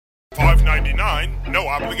$5.99, no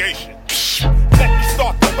obligation. Let me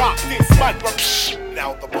start to rock this mic.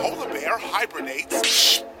 Now the polar bear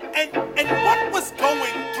hibernates. And what was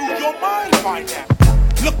going through your mind by now?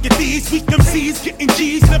 Look at these weak MCs getting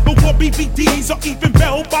G's, never wore BVDs or even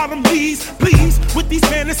bell-bottom Lees. Please, with these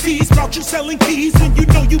fantasies about you selling keys when you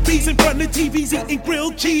know you bees in front of TVs eating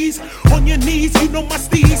grilled cheese. On your knees, you know my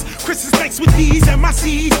steez. Chris is nice with these and my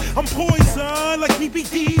C's. I'm poison like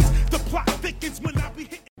BBDs. The plot thickens when I be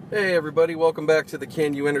hitting. Hey everybody, welcome back to the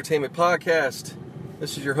Can You Entertainment Podcast.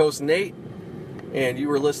 This is your host Nate, and you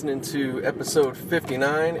were listening to episode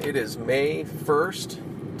 59. It is May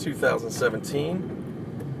 1st, 2017.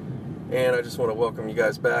 And I just want to welcome you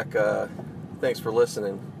guys back. Thanks for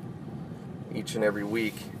listening each and every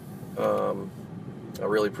week. I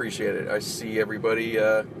really appreciate it. I see everybody.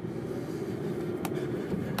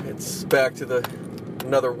 It's back to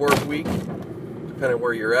another work week. Depending on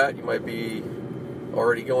where you're at, you might be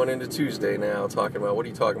already going into Tuesday now, talking about, what are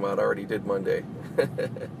you talking about? I already did Monday.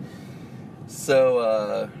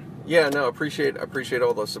 So, appreciate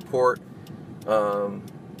all the support.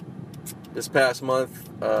 This past month,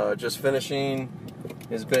 just finishing,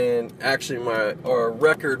 has been actually our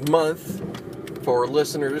record month for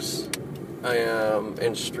listeners. I am,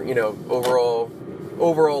 overall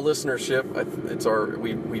listenership.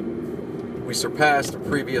 We surpassed a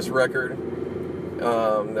previous record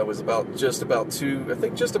that was just about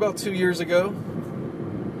 2 years ago.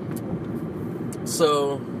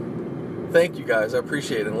 So, thank you guys. I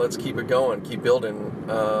appreciate it. And let's keep it going. Keep building.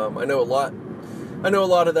 I know a lot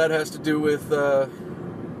of that has to do with,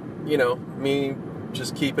 me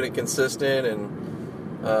just keeping it consistent and,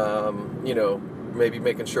 maybe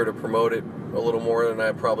making sure to promote it a little more than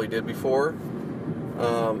I probably did before.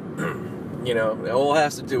 It all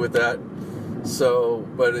has to do with that. So,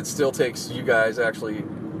 but it still takes you guys actually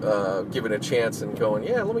giving a chance and going,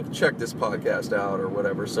 yeah, let me check this podcast out or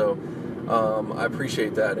whatever. So, I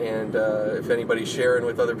appreciate that, and if anybody's sharing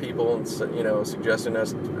with other people and suggesting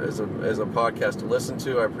us as a podcast to listen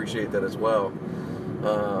to, I appreciate that as well.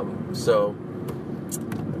 So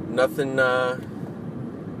nothing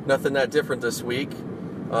that different this week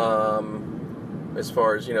as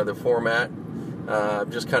far as the format.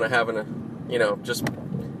 Just kind of having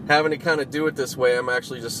to kind of do it this way. I'm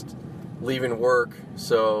actually just leaving work,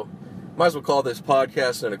 so might as well call this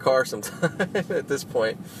podcast in a car sometime at this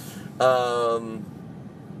point.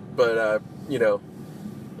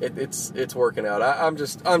 It's working out. I'm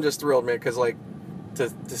just thrilled, man, because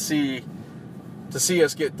to see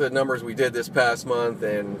us get the numbers we did this past month,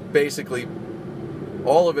 and basically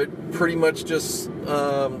all of it pretty much just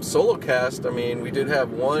solo cast. I mean, we did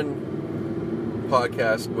have one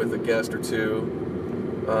podcast with a guest or two,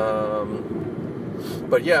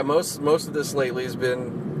 but yeah, most of this lately has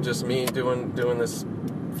been just me doing this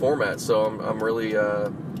format. So I'm really.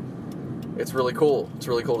 It's really cool. It's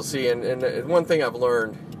really cool to see. And one thing I've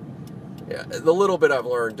learned, the little bit I've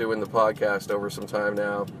learned doing the podcast over some time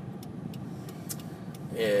now,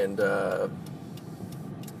 and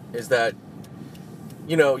is that,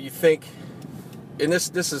 you think, and this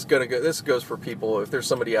goes for people, if there's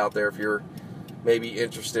somebody out there, if you're maybe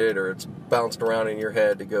interested or it's bounced around in your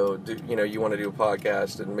head to go do, you want to do a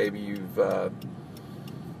podcast, and maybe you've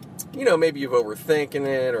overthinking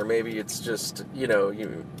it, or maybe it's just,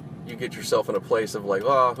 you get yourself in a place of like,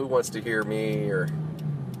 oh, who wants to hear me or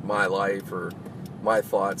my life or my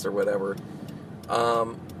thoughts or whatever.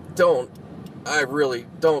 Don't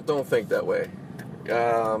think that way.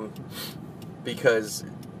 Because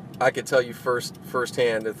I could tell you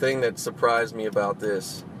firsthand, the thing that surprised me about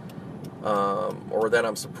this, or that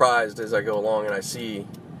I'm surprised as I go along and I see,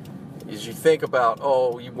 is you think about,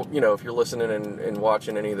 if you're listening and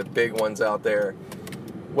watching any of the big ones out there,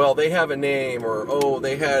 well, they have a name, or,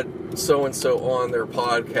 they had so-and-so on their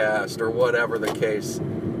podcast, or whatever the case.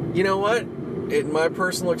 You know what? In my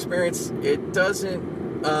personal experience, it doesn't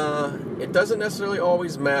necessarily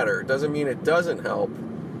always matter. It doesn't mean it doesn't help.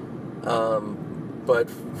 But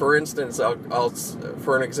for instance, I'll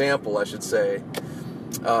for an example, I should say,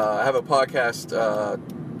 I have a podcast,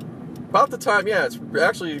 about the time, it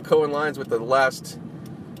actually coincides with the last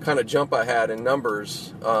kind of jump I had in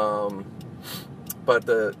numbers, but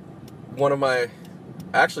one of our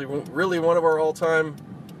all-time,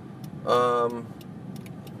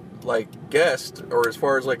 guest, or as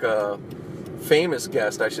far as a famous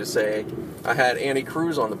guest, I should say, I had Annie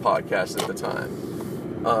Cruz on the podcast at the time.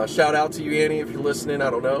 Shout out to you, Annie, if you're listening.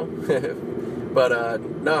 I don't know, but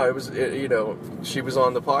no, it was she was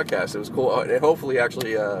on the podcast. It was cool, and hopefully,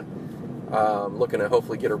 actually, looking to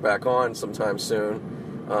hopefully get her back on sometime soon.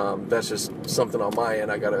 That's just something on my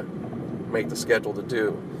end I gotta make the schedule to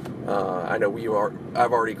do. I know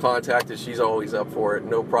I've already contacted. She's always up for it,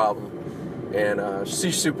 no problem. And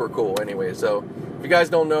she's super cool anyway. So if you guys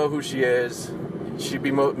don't know who she is, she'd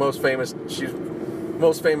be most famous. She's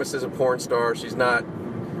most famous as a porn star. She's not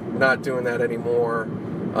doing that anymore.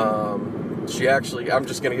 She actually, I'm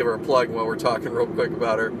just going to give her a plug while we're talking real quick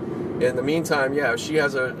about her. In the meantime, yeah, she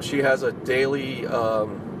has a daily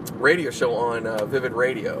radio show on Vivid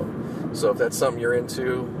Radio. So if that's something you're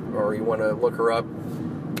into or you want to look her up,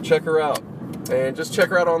 check her out. And just check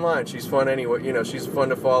her out online. She's fun anyway. You know, she's fun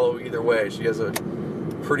to follow either way. She has a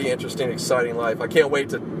pretty interesting, exciting life. I can't wait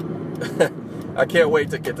to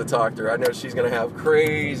get to talk to her. I know she's going to have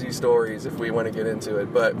crazy stories if we want to get into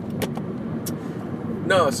it. But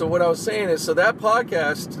no, so what I was saying is, so that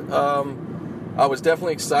podcast, I was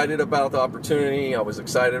definitely excited about the opportunity. I was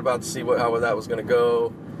excited about to see how that was going to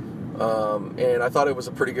go. And I thought it was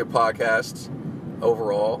a pretty good podcast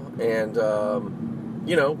overall. And,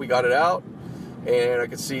 you know, we got it out. And I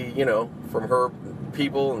could see, you know, from her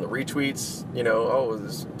people and the retweets, you know,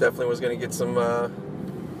 this definitely was going to get some,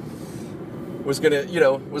 was going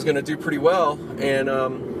to do pretty well. And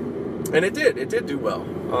it did do well,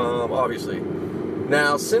 obviously.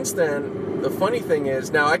 Now, since then, the funny thing is,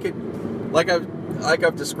 now I could, like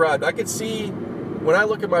I've described, I could see when I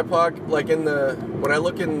look at my pod, like when I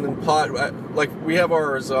look in the pod, like we have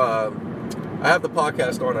ours, I have the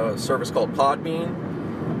podcast on a service called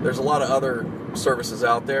Podbean. There's a lot of other services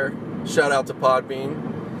out there. Shout out to Podbean.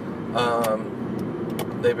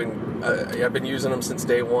 I've been using them since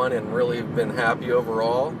day one and really been happy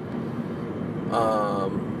overall.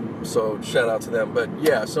 So shout out to them. But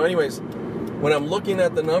yeah, so anyways, when I'm looking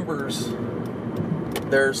at the numbers,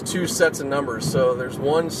 there's two sets of numbers. So there's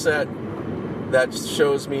one set that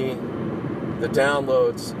shows me the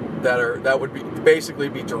downloads that would basically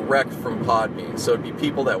be direct from Podbean. So it'd be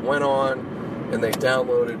people that went on and they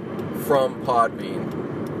downloaded from Podbean.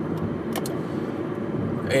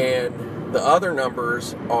 And the other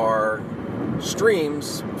numbers are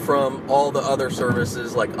streams from all the other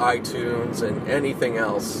services like iTunes and anything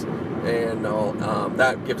else. And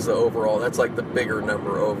that gives the overall, that's like the bigger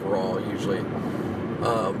number overall usually.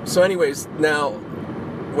 So anyways, now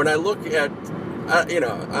when I look at,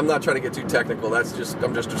 I'm not trying to get too technical,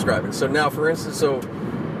 I'm just describing. So now, for instance, so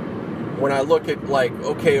when I look at like,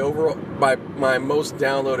 okay, overall, my most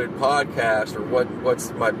downloaded podcast, or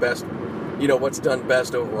what's my best, what's done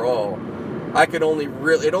best overall, it only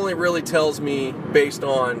really tells me based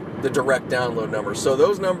on the direct download numbers. So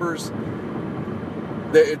those numbers,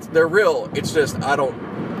 they're real. It's just, I can't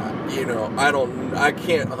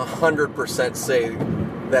 100% say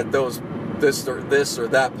that this or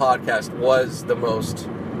that podcast was the most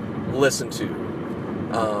listened to.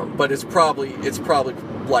 But it's probably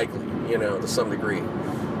likely, to some degree.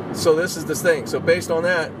 So this is the thing. So based on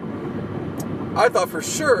that, I thought for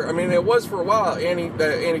sure, it was for a while, the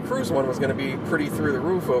Andy Cruz one was going to be pretty through the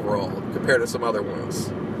roof overall compared to some other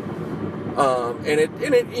ones. And it,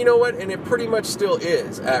 you know what? And it pretty much still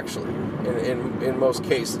is, actually, in most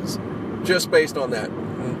cases, just based on that,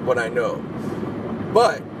 what I know.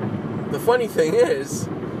 But the funny thing is,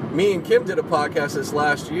 me and Kim did a podcast this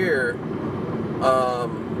last year,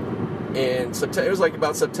 in September. It was like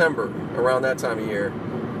about September, around that time of year.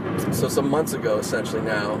 So some months ago, essentially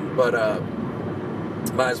now. But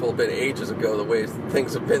might as well have been ages ago, the way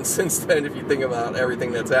things have been since then, if you think about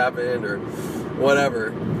everything that's happened or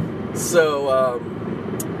whatever. So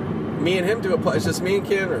me and him it's just me and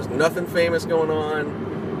Kim. There's nothing famous going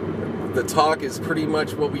on. The talk is pretty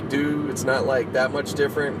much what we do. It's not like that much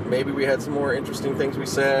different. Maybe we had some more interesting things we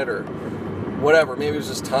said or whatever. Maybe it was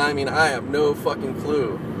just timing. I have no fucking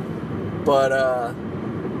clue. But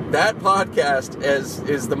that podcast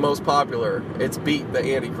is the most popular. It's beat the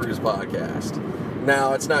Andy Cruz podcast.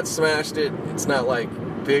 Now, it's not smashed it. It's not like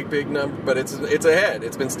big number, but it's ahead.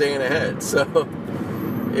 It's been staying ahead. So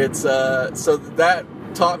it's so that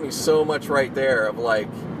taught me so much right there of like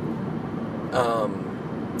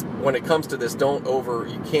when it comes to this, you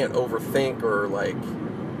can't overthink or like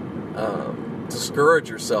discourage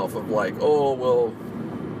yourself of like, oh well,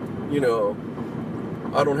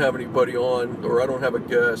 I don't have anybody on, or I don't have a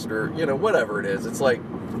guest, or whatever it is. It's like,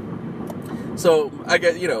 so I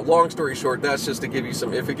get, long story short, that's just to give you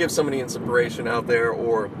if it gives somebody inspiration out there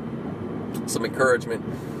or some encouragement,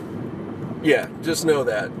 yeah, just know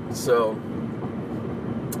that. So,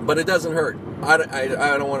 but it doesn't hurt. I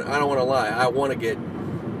don't want to lie. I want to get,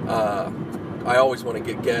 I always want to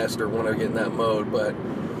get guests or want to get in that mode, but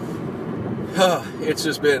it's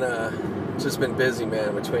just been busy,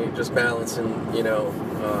 man, between just balancing,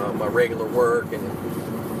 my regular work and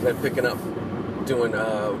then picking up doing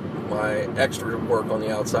my extra work on the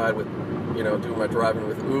outside with, doing my driving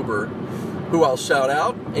with Uber, who I'll shout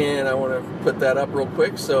out, and I want to put that up real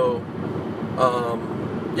quick. So,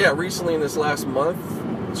 recently in this last month,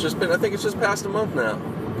 I think it's just past a month now,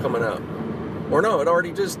 coming up. Or no,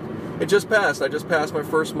 it just passed. I just passed my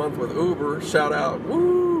first month with Uber. Shout out.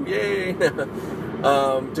 Woo, yay.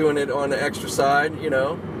 Doing it on the extra side,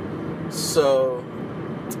 So,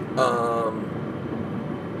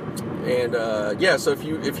 so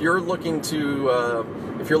if you're looking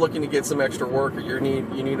to get some extra work, or you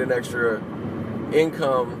need an extra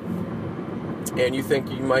income, and you think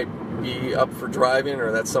you might be up for driving,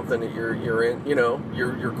 or that's something that you're in,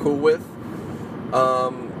 you're cool with,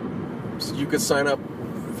 so you could sign up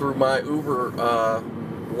through my Uber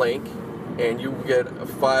link, and you will get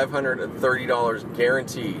 $530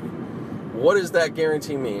 guaranteed. What does that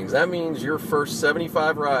guarantee mean? That means your first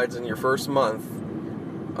 75 rides in your first month,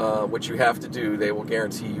 which you have to do, they will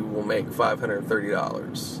guarantee you will make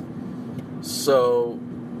 $530. So,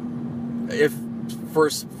 if,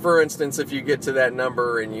 for instance, if you get to that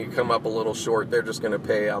number and you come up a little short, they're just going to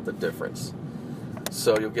pay out the difference.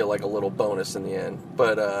 So you'll get like a little bonus in the end.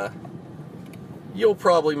 But you'll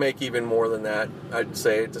probably make even more than that, I'd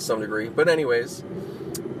say, to some degree. But anyways,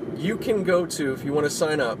 you can go to, if you want to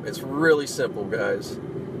sign up, it's really simple, guys.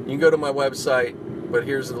 You can go to my website, but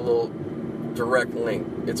here's a little direct link.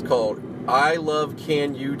 It's called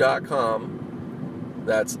ilovekanu.com.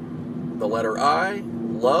 That's the letter I,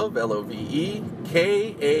 love,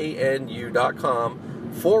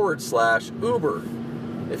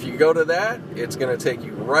 LOVEKANU.com/Uber. If you go to that, it's going to take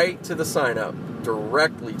you right to the sign up,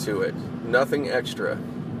 directly to it. Nothing extra.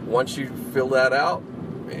 Once you fill that out,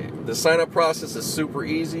 the sign up process is super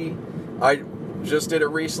easy. I just did it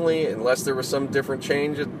recently, unless there was some different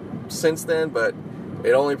change since then, but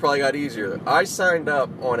it only probably got easier. I signed up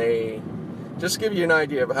on just to give you an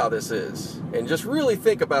idea of how this is, and just really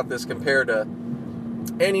think about this compared to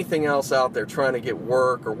anything else out there trying to get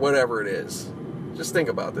work or whatever it is. Just think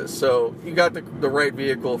about this. So you got the right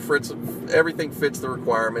vehicle, everything fits the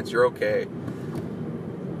requirements, you're okay.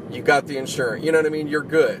 You got the insurance, you know what I mean? You're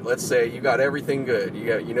good. Let's say you got everything good. You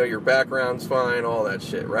got, your background's fine, all that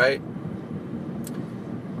shit, right?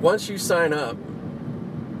 Once you sign up,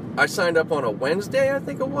 I signed up on a Wednesday, I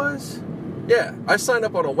think it was. Yeah, I signed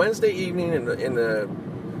up on a Wednesday evening in the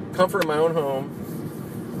comfort of my own home,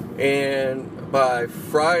 and by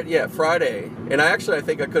Friday, and I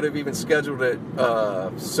think I could have even scheduled it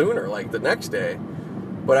sooner, like the next day,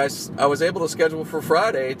 but I was able to schedule for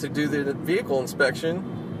Friday to do the vehicle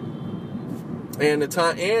inspection, and the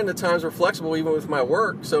times were flexible even with my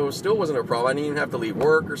work, so it still wasn't a problem. I didn't even have to leave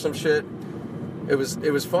work or some shit. It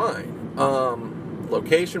was fine.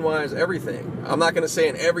 Location-wise, everything. I'm not going to say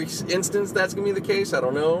in every instance that's going to be the case. I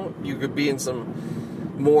don't know. You could be in some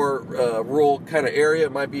more rural kind of area.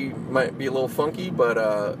 It might be a little funky, but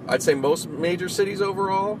I'd say most major cities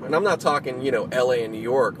overall, and I'm not talking, LA and New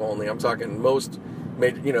York only. I'm talking most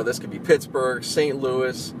major, this could be Pittsburgh, St.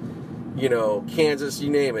 Louis, Kansas, you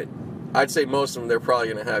name it. I'd say most of them, they're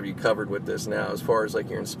probably going to have you covered with this now. As far as like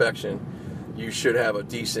your inspection, you should have a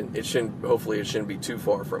decent, hopefully it shouldn't be too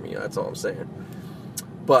far from you. That's all I'm saying.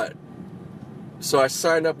 But, so I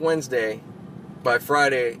signed up Wednesday. By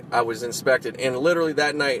Friday, I was inspected. And literally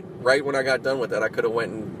that night, right when I got done with that, I could have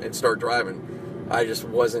went and started driving. I just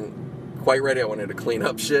wasn't quite ready. I wanted to clean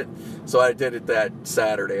up shit. So I did it that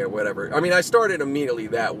Saturday or whatever. I mean, I started immediately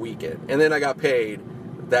that weekend. And then I got paid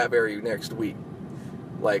that very next week.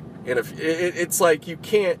 Like, and it's like you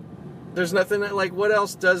can't, there's nothing that, like, what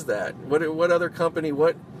else does that? What other company,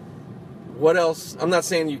 what else? I'm not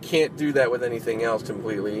saying you can't do that with anything else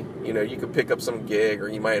completely. You could pick up some gig, or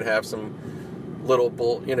you might have some little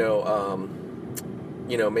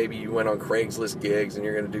maybe you went on Craigslist gigs and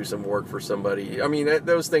you're going to do some work for somebody. I mean,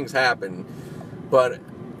 those things happen. But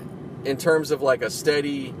in terms of like a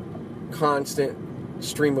steady, constant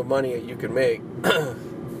stream of money that you can make,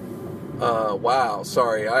 wow,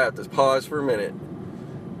 sorry, I have to pause for a minute.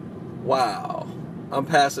 Wow, I'm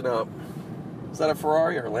passing up. Is that a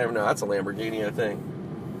Ferrari or a Lamborghini? No, that's a Lamborghini, I think.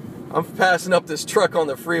 I'm passing up this truck on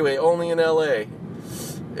the freeway, only in LA.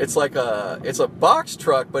 It's like it's a box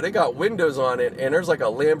truck, but it got windows on it, and there's like a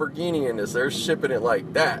Lamborghini in this. They're shipping it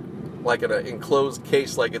like that, like in an enclosed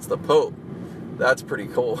case, like it's the Pope. That's pretty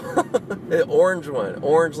cool. Orange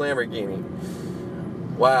Lamborghini.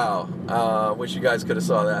 Wow. Wish you guys could have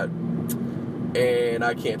saw that. And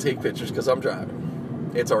I can't take pictures because I'm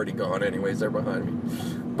driving. It's already gone anyways. They're behind me.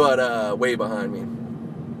 But way behind me.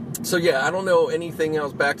 So yeah, I don't know anything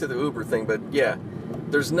else back to the Uber thing, but yeah,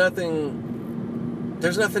 there's nothing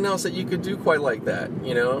else that you could do quite like that,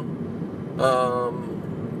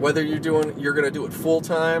 whether you're going to do it full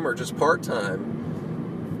time or just part time.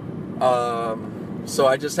 So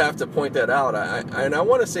I just have to point that out. I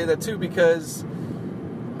want to say that too, because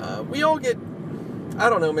we all get, I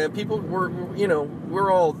don't know, man. People, we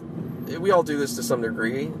all do this to some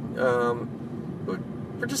degree.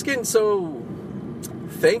 We're just getting so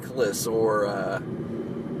thankless, or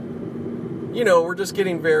we're just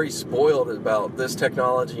getting very spoiled about this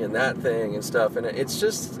technology and that thing and stuff. And it's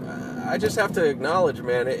just, I just have to acknowledge,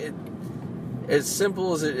 man, as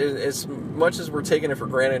simple as as much as we're taking it for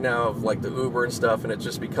granted now, of like the Uber and stuff, and it's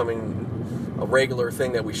just becoming a regular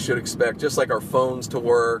thing that we should expect, just like our phones to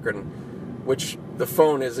work, and which the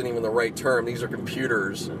phone isn't even the right term. These are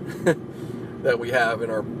computers that we have in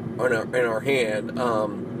our hand.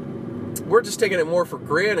 We're just taking it more for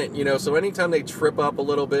granted, so anytime they trip up a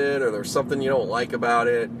little bit, or there's something you don't like about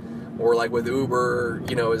it, or like with Uber,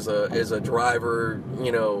 as a driver,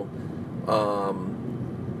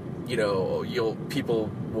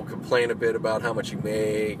 people will complain a bit about how much you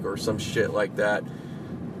make or some shit like that.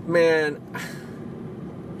 Man,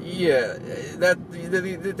 yeah,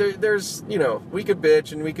 there's, we could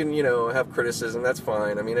bitch and we can, have criticism. That's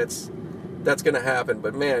fine. I mean, that's going to happen.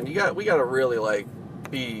 But man, we got to really like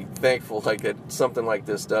be thankful like that something like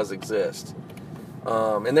this does exist.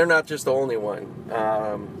 And they're not just the only one.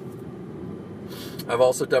 I've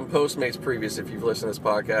also done Postmates previous, if you've listened to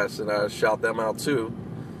this podcast, and I shout them out too.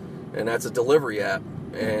 And that's a delivery app.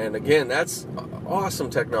 And again, that's awesome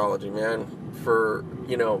technology, man, for,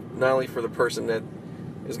 not only for the person that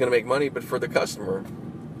is going to make money, but for the customer.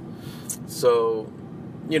 So,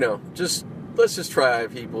 let's just try,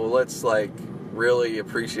 people. Let's like really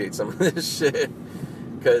appreciate some of this shit,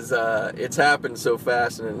 because it's happened so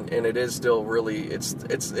fast, and it is still really,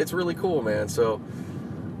 it's really cool, man. So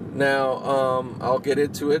now I'll get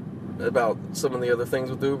into it about some of the other things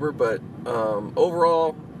with Uber, but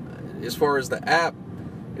overall, as far as the app,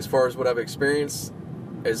 as far as what I've experienced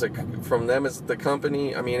from them as the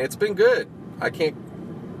company, I mean, it's been good.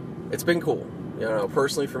 It's been cool.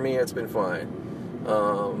 Personally for me, it's been fine.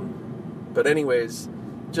 But anyways,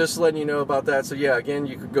 just letting you know about that. So yeah, again,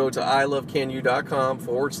 you could go to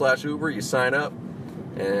ilovecanu.com/Uber. You sign up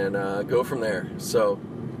and go from there. So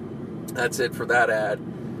that's it for that ad.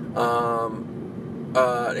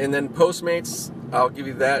 And then Postmates, I'll give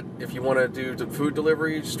you that if you want to do food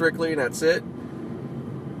delivery strictly, and that's it.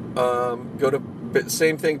 Go to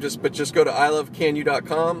same thing, just go to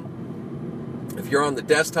ilovecanu.com. If you're on the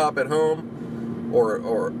desktop at home,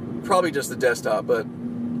 or probably just the desktop, but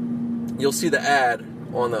you'll see the ad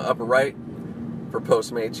on the upper right for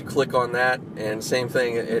Postmates. You click on that, and same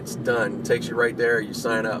thing, it's done. It takes you right there. You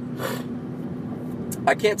sign up.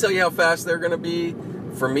 I can't tell you how fast they're going to be.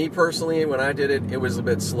 For me personally, when I did it, it was a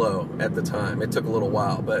bit slow at the time. It took a little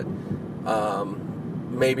while, but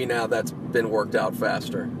maybe now that's been worked out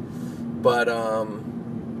faster. But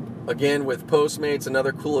again, with Postmates,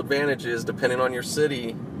 another cool advantage is, depending on your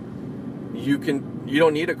city, you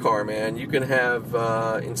don't need a car, man. You can have,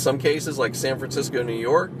 in some cases, like San Francisco, New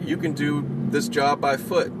York, you can do this job by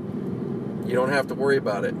foot. You don't have to worry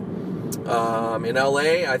about it. In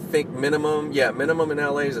LA, I think minimum in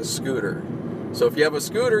LA is a scooter. So if you have a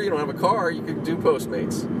scooter, you don't have a car, you can do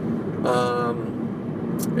Postmates.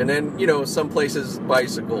 And then, some places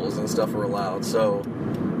bicycles and stuff are allowed. So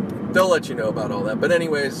they'll let you know about all that. But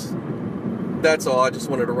anyways, that's all. I just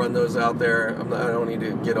wanted to run those out there. I don't need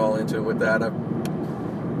to get all into it with that. If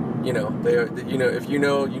you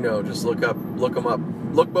know, just look them up.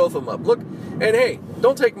 Look both of them up. And hey,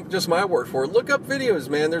 don't take just my word for it. Look up videos,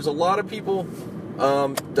 man. There's a lot of people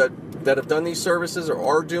that have done these services or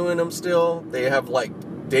are doing them still. They have like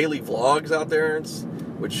daily vlogs out there,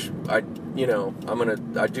 which I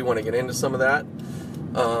do want to get into some of that.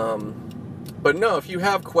 But no, if you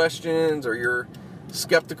have questions or you're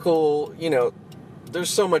skeptical, there's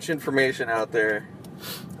so much information out there,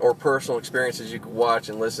 or personal experiences you can watch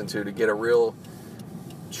and listen to get a real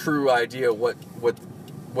true idea how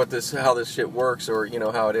this shit works, or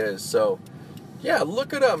how it is. So yeah,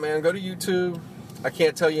 look it up, man. Go to YouTube. I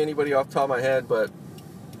can't tell you anybody off the top of my head, but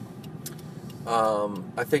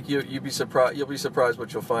I think you'll be surprised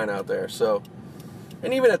what you'll find out there. So,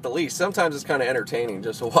 and even at the least, sometimes it's kind of entertaining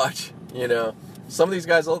just to watch. Some of these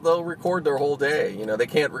guys, they'll record their whole day. They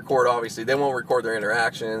can't record, obviously. They won't record their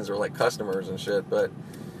interactions or like customers and shit, but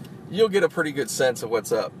you'll get a pretty good sense of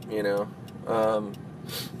what's up.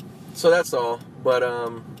 So that's all. But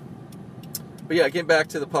yeah, get back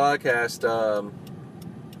to the podcast.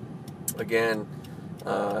 Again,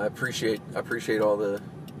 I appreciate all the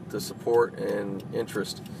support and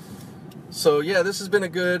interest. So yeah, this has been a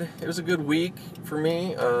good week for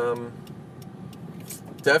me.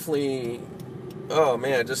 definitely, oh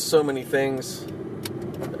man, just so many things.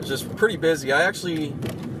 It's just pretty busy. I actually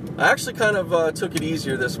kind of took it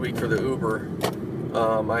easier this week for the Uber.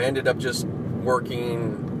 I ended up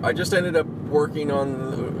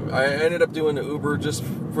doing the Uber just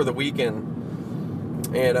for the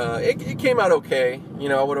weekend, and it came out okay. You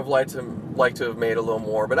know, I would have liked to have made a little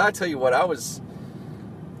more, but I tell you what, I was,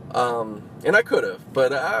 and I could have,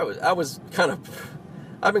 but I was kind of,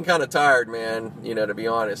 I've been kind of tired, man. You know, to be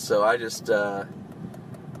honest. So I just, I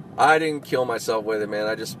didn't kill myself with it, man.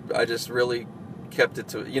 I just really kept it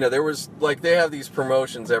to, you know, there was, like, they have these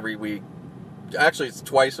promotions every week. Actually, it's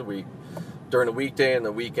twice a week, during the weekday and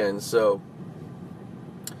the weekend. So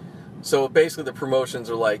basically the promotions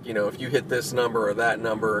are like, you know, if you hit this number or that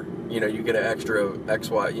number, you know, you get an extra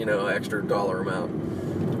extra dollar amount.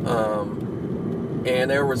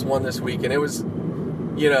 And there was one this week, and it was,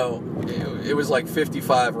 you know, it was like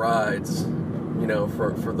 55 rides, you know,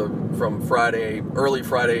 from Friday, early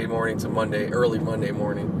Friday morning to early Monday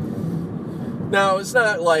morning. Now, it's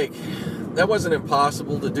not like, that wasn't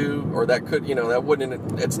impossible to do, or that could, you know, that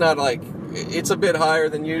wouldn't, it's not like, it's a bit higher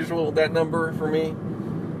than usual, that number for me.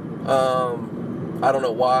 I don't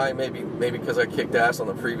know why, maybe because I kicked ass on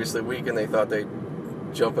the previous week and they thought they'd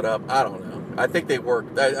jump it up. I don't know. I think they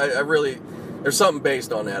worked. I really, there's something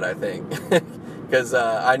based on that, I think. Because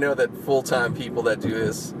I know that full-time people that do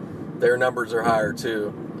this, their numbers are higher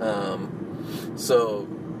too. So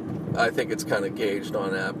I think it's kind of gauged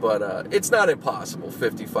on that. But it's not impossible,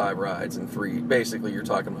 55 rides in basically you're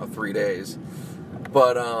talking about 3 days.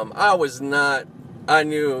 But I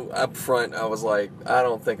knew up front, I was like, I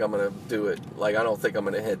don't think I'm going to do it. Like, I don't think I'm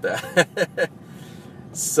going to hit that.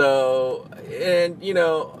 So, and, you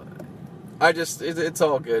know, it's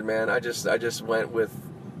all good, man. I just went with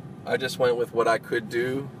what I could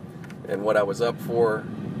do and what I was up for.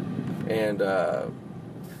 And,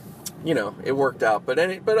 you know, it worked out. But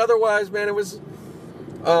otherwise, man, it was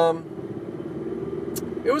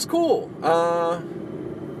cool.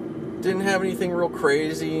 Didn't have anything real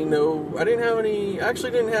crazy. No, I didn't have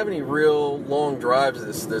any real long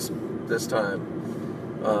drives this time,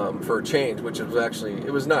 for a change, which was actually,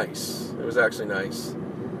 it was nice. It was actually nice.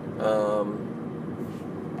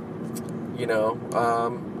 You know,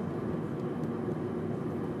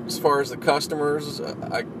 as far as the customers,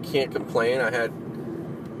 I can't complain. I had,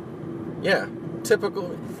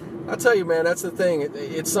 typical. I'll tell you, man, that's the thing.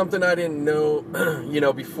 It's something I didn't know, you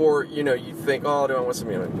know, before, you know, you think, oh, do I want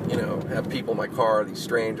some, you know, have people in my car, these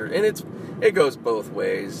strangers, and it goes both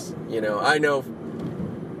ways. You know, I know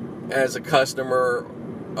as a customer,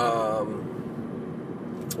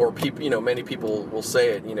 or people, you know, many people will say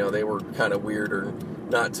it, you know, they were kind of weird or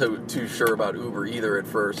not too sure about Uber either at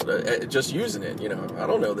first, just using it, you know, I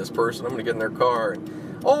don't know this person, I'm going to get in their car, and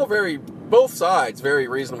both sides very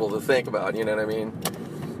reasonable to think about, you know what I mean?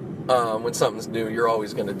 When something's new, you're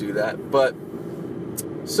always going to do that. But,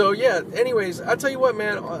 so yeah, anyways, I'll tell you what,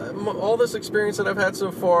 man, all this experience that I've had so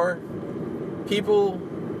far, people,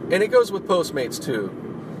 and it goes with Postmates too,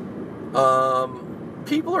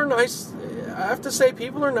 people are nice. I have to say,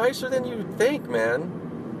 people are nicer than you think, man.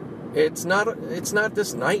 It's not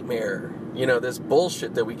this nightmare, you know, this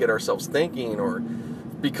bullshit that we get ourselves thinking, or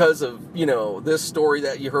because of, you know, this story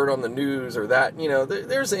that you heard on the news or that, you know,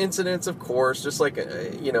 there's incidents, of course, just like,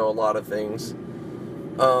 you know, a lot of things.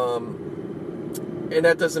 And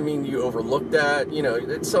that doesn't mean you overlook that, you know,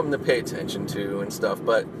 it's something to pay attention to and stuff,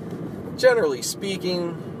 but generally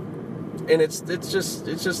speaking, and it's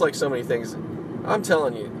just like so many things, I'm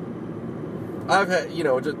telling you, I've had, you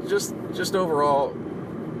know, just overall,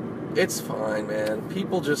 it's fine, man.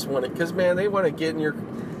 People just want to, because, man, they want to get in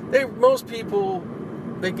most people,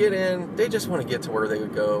 they get in, they just want to get to where they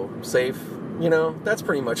would go safe, you know, that's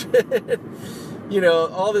pretty much it. You know,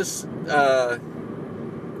 all this,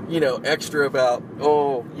 you know, extra about,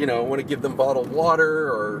 oh, you know, want to give them bottled water,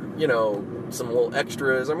 or, you know, some little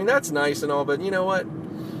extras, I mean, that's nice and all, but you know what,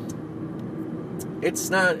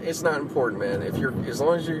 it's not important, man. As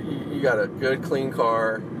long as you got a good, clean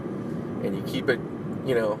car, and you keep it,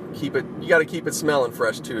 you know, you got to keep it smelling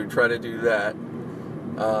fresh too, try to do that.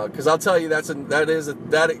 Because I'll tell you,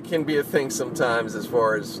 that it can be a thing sometimes. As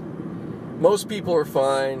far as most people are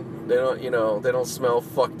fine, they don't smell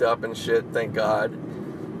fucked up and shit. Thank God.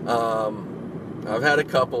 I've had a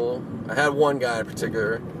couple. I had one guy in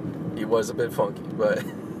particular. He was a bit funky, but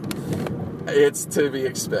it's to be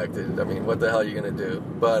expected. I mean, what the hell are you gonna do?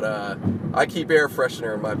 But I keep air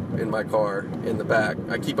freshener in my car in the back.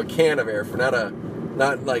 I keep a can of air for not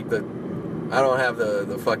like the. I don't have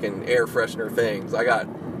the fucking air freshener things. I got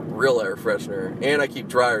real air freshener. And I keep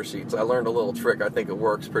dryer sheets. I learned a little trick. I think it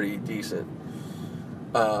works pretty decent.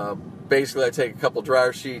 Basically, I take a couple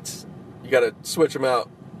dryer sheets. You got to switch them out.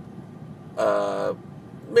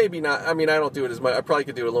 Maybe not. I mean, I don't do it as much. I probably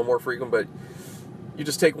could do it a little more frequent, but you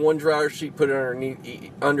just take one dryer sheet, put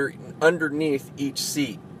it underneath each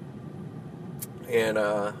seat, and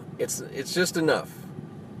it's just enough.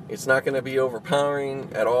 It's not going to be overpowering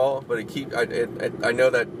at all, but I know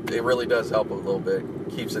that it really does help a little bit.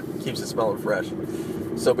 Keeps it smelling fresh.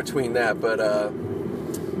 So between that, but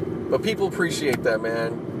people appreciate that,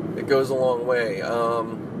 man. It goes a long way.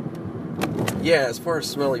 Yeah, as far as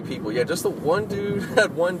smelly people, yeah, just the one dude.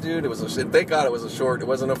 Had one dude. Thank God it was a short. It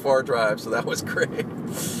wasn't a far drive, so that was great.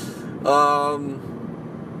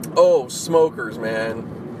 Oh, smokers,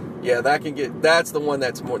 man. Yeah, that's the one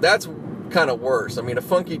that's kind of worse. I mean, a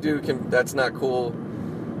funky dude that's not cool,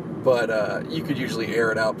 but you could usually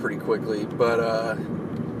air it out pretty quickly. But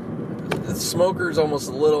the smoker's almost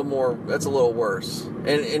a little more. That's a little worse.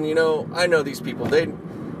 And you know, I know these people. They're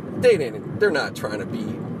not trying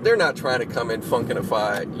to come in funking a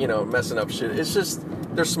fight, you know, messing up shit. It's just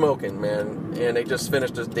they're smoking, man, and they just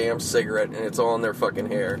finished this damn cigarette, and it's all in their fucking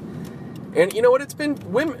hair. And you know what? It's been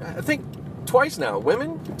women. I think twice now.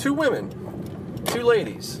 Two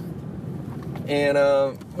ladies. And,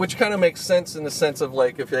 which kind of makes sense in the sense of,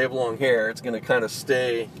 like, if they have long hair, it's going to kind of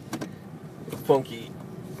stay funky,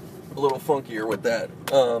 a little funkier with that.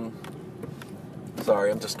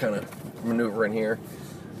 Sorry, I'm just kind of maneuvering here.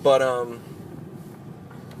 But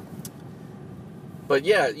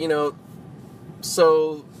yeah, you know,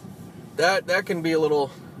 so that can be a little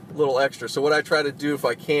extra. So what I try to do if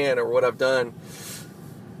I can, or what I've done,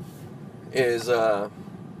 is, you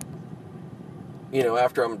know,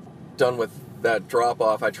 after I'm done with that drop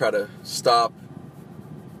off, I try to stop.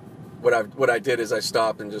 What I did is I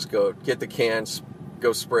stopped and just go get the cans,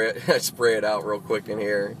 go spray it. I spray it out real quick in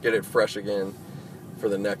here, get it fresh again for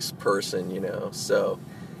the next person, you know. So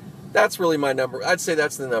that's really I'd say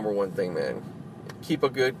that's the number one thing, man. Keep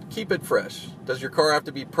it fresh. Does your car have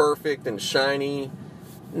to be perfect and shiny?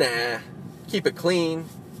 Nah. Keep it clean.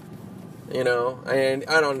 You know, and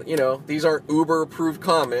I don't, you know, these aren't Uber approved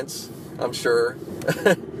comments, I'm sure.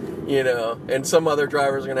 You know, and some other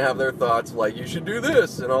drivers are going to have their thoughts like, you should do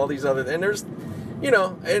this and all these other, and there's, you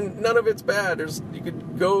know, and none of it's bad. You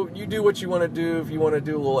could go, you do what you want to do if you want to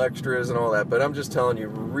do a little extras and all that, but I'm just telling you,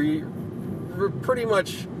 pretty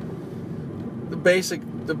much the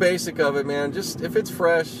basic of it, man. Just, if it's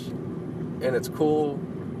fresh and it's cool,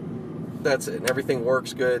 that's it, and everything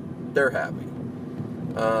works good, they're happy.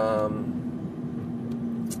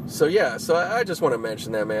 So yeah, so I just want to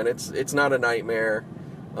mention that, man. It's not a nightmare.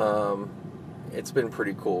 It's been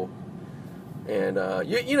pretty cool, and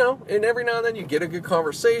you know, and every now and then you get a good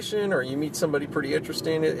conversation or you meet somebody pretty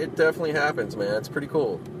interesting. It definitely happens, man. It's pretty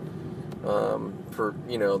cool. For,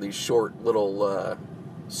 you know, these short little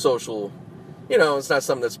social, you know, it's not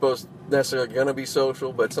something that's necessarily gonna be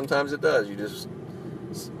social, but sometimes it does. You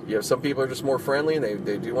have some people are just more friendly and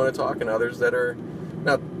they do want to talk, and others that are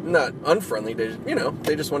not unfriendly. They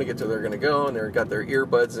just want to get to where they're going to go, and they've got their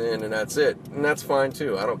earbuds in, and that's it. And that's fine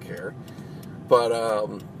too. I don't care. But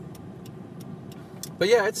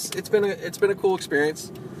yeah, it's been a cool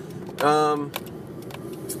experience. Does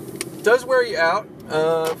wear you out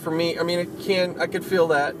for me. I mean, I could feel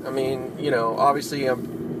that. I mean, you know, obviously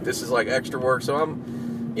this is like extra work, so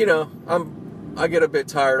I get a bit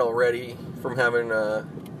tired already from having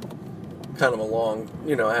kind of a long,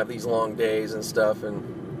 you know, I have these long days and stuff,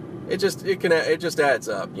 and it just adds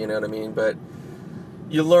up, you know what I mean? But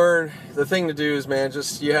you learn, the thing to do is, man,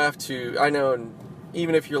 just, you have to, I know, and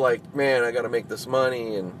even if you're like, man, I got to make this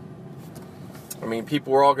money, and I mean,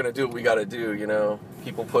 we're all going to do what we got to do, you know,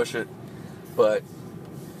 people push it, but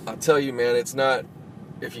I'll tell you, man, it's not,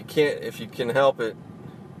 if you can help it,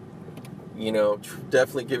 you know,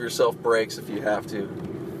 definitely give yourself breaks if you have to.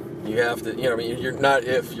 You have to, you know, I mean, you're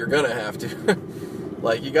gonna have to.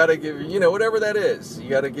 Like, you gotta give, you know, whatever that is, you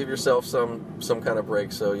gotta give yourself some kind of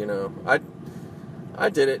break. So, you know, I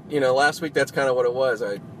did it, you know, last week. That's kind of what it was.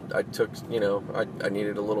 I took, you know, I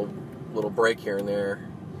needed a little break here and there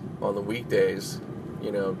on the weekdays,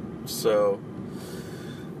 you know, so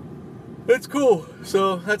it's cool.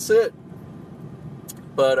 So that's it.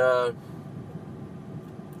 But I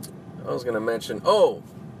was gonna mention,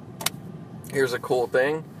 here's a cool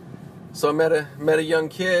thing. So I met a young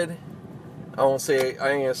kid. I ain't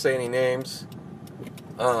gonna say any names.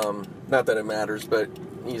 Not that it matters, but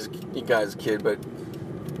he guy's a kid. But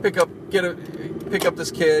pick up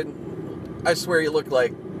this kid. I swear he looked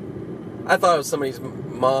like, I thought it was somebody's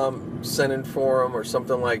mom sending for him or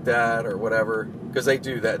something like that or whatever. Because they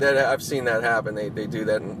do that. I've seen that happen. They do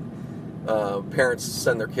that, and Parents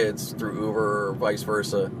send their kids through Uber or vice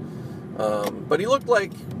versa. But he looked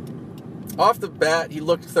like, off the bat, he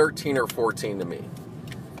looked 13 or 14 to me.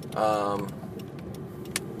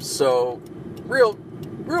 So, real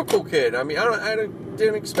cool kid. I mean, I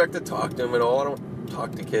didn't expect to talk to him at all. I don't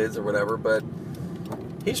talk to kids or whatever, but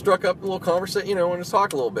he struck up a little conversation, wanted to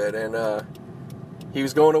talk a little bit, and he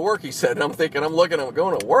was going to work, he said, and I'm thinking, I'm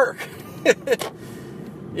going to work?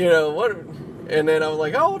 What? And then I was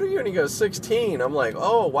like, how old are you? And he goes, 16. I'm like,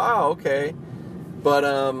 oh, wow, okay. But,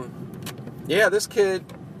 yeah, this kid,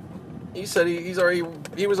 he said he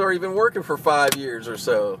was already been working for 5 years or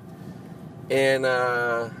so. And,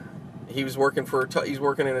 he was working he's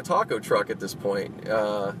working in a taco truck at this point.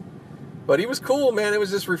 But he was cool, man. It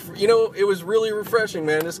was just, it was really refreshing,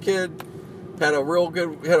 man. This kid had a real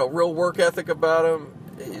work ethic about him.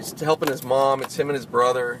 He's helping his mom. It's him and his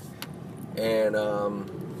brother. And,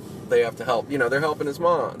 they have to help, they're helping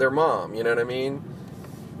their mom, you know what I mean?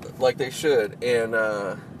 Like they should. And,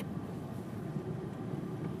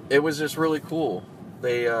 it was just really cool.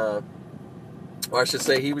 They, I should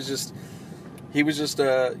say he was just, had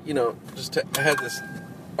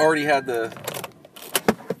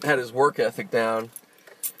his work ethic down.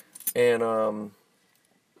 And,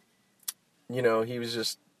 he was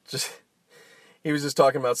just he was just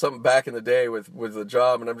talking about something back in the day with the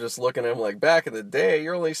job, and I'm just looking at him like, back in the day,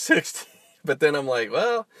 you're only 60. But then I'm like,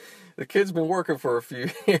 well, the kid's been working for a few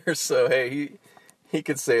years, so hey, he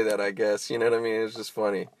could say that, I guess. You know what I mean? It's just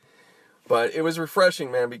funny. But it was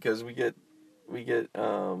refreshing, man, because we get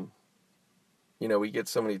so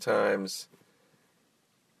many times,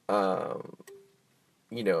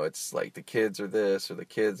 it's like the kids are this or the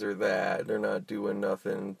kids are that. They're not doing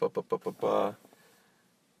nothing,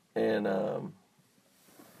 And,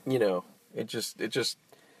 it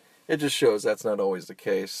just shows that's not always the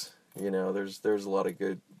case. There's a lot of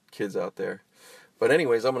good kids out there. But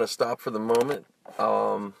anyways, I'm going to stop for the moment.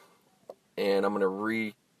 And I'm going to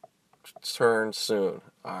return soon.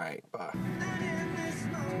 All right, bye.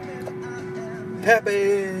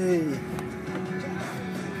 Happy!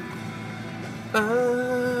 I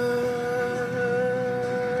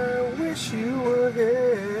wish you were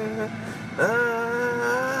here.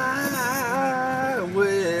 I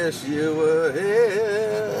wish you were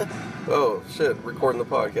here. Oh, shit, recording the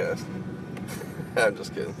podcast. I'm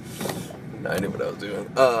just kidding. I knew what I was doing.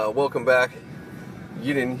 Welcome back.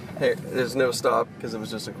 There's no stop because it was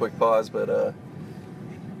just a quick pause, but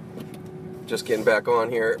just getting back on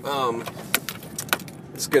here.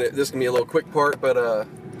 This is gonna be a little quick part, but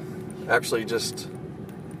actually just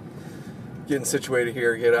getting situated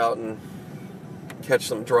here, get out and catch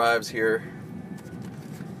some drives here,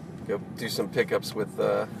 go do some pickups with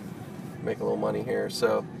make a little money here.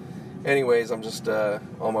 So anyways, I'm just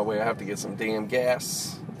on my way. I have to get some damn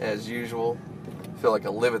gas as usual. I feel like I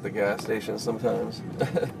live at the gas station sometimes.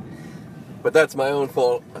 But that's my own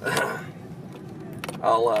fault.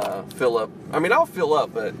 I'll fill up,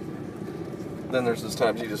 but then there's those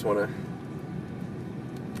times you just want to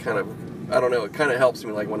kind of, I don't know, it kind of helps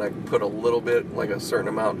me, like when I put a little bit, like a certain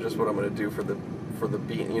amount, just what I'm going to do for the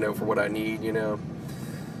beat, for what I need,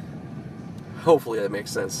 Hopefully that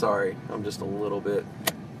makes sense. Sorry, I'm just a little bit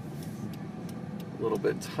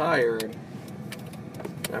tired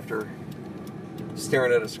after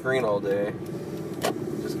staring at a screen all day.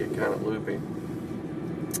 Just get kind of loopy.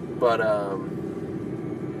 But,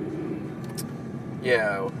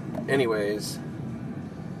 yeah, anyways,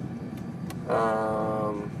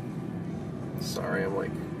 sorry, I'm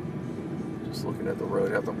like just looking at the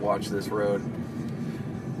road. I have to watch this road.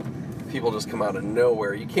 People just come out of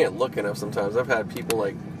nowhere. You can't look enough sometimes. I've had people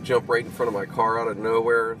like jump right in front of my car out of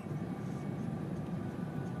nowhere.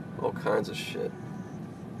 All kinds of shit.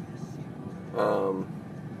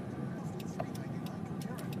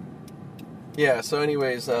 Yeah, so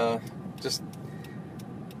anyways, just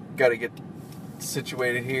gotta get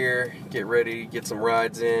situated here, get ready, get some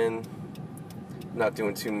rides in. Not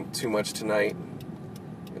doing too much tonight.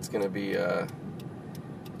 It's gonna be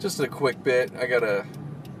just a quick bit.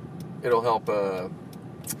 It'll help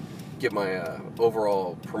get my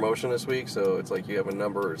overall promotion this week. So it's like you have a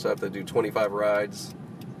number, so I have to do 25 rides,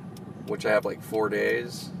 which I have like 4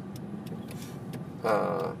 days.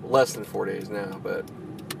 Less than 4 days now, but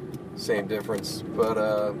same difference. But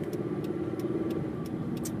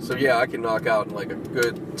so yeah, I can knock out in like a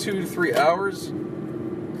good 2 to 3 hours.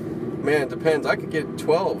 Man, it depends. I could get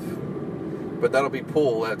 12, but that'll be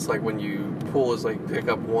pull. That's like when you pull is like pick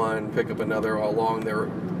up one, pick up another all along their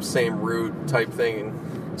same route type thing.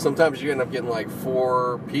 And sometimes you end up getting like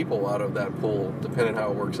 4 people out of that pull, depending how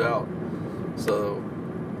it works out. So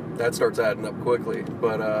that starts adding up quickly.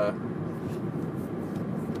 But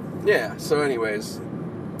yeah. So, anyways,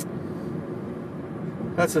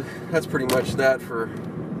 that's pretty much that for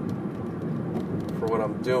what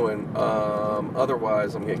I'm doing.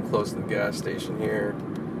 Otherwise, I'm getting close to the gas station here.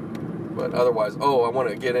 But otherwise, I want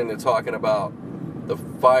to get into talking about the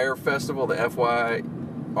Fire Festival, the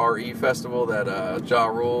FYRE Festival that Ja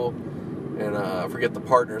Rule and I forget the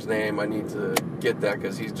partner's name. I need to get that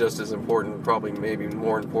because he's just as important, probably maybe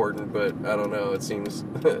more important, but I don't know. It seems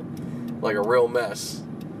like a real mess.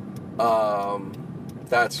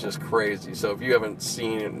 That's just crazy. So if you haven't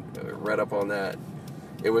seen and read up on that,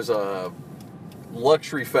 it was a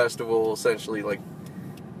luxury festival, essentially, like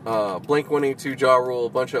Blink-182, Ja Rule, a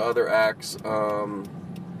bunch of other acts.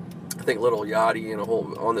 I think Lil Yachty, and a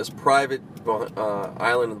whole on this private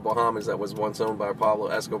island in the Bahamas that was once owned by Pablo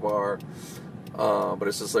Escobar. But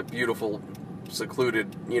it's just a beautiful,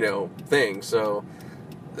 secluded, thing. So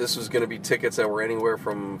this was going to be tickets that were anywhere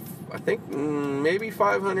from, I think, maybe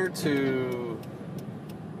 500 to,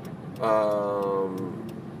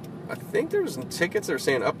 I think there's tickets that are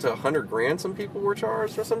saying up to 100 grand some people were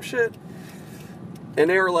charged or some shit. And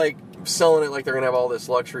they were like selling it like they're going to have all this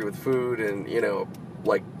luxury with food and,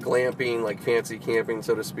 like glamping, like fancy camping,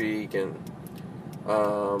 so to speak. And,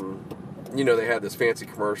 they had this fancy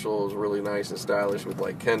commercial. It was really nice and stylish with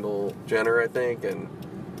like Kendall Jenner, I think. And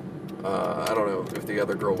I don't know if the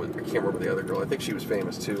other girl was, I can't remember the other girl. I think she was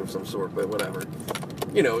famous too of some sort, but whatever.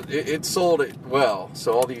 It sold it well.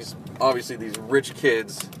 So all these, obviously these rich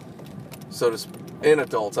kids, and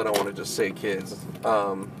adults, I don't want to just say kids,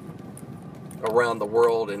 around the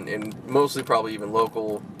world and mostly probably even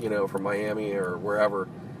local, from Miami or wherever,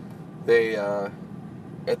 they,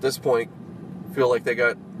 at this point, feel like they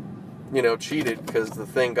got, cheated because the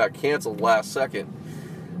thing got canceled last second.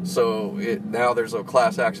 So now there's a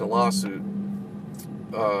class action lawsuit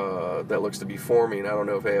that looks to be forming. I don't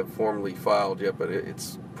know if they have formally filed yet, but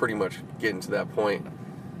it's pretty much getting to that point.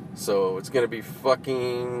 So it's going to be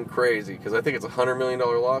fucking crazy because I think it's a $100 million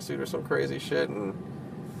lawsuit or some crazy shit, and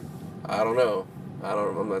I don't know.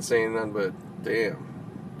 I'm not saying none, but damn.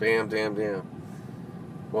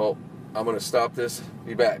 Well, I'm going to stop this.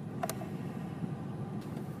 Be back.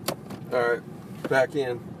 Alright, back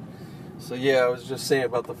in. So yeah, I was just saying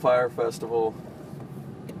about the Fire Festival.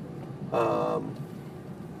 How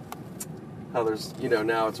there's,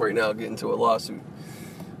 now it's right now getting to a lawsuit.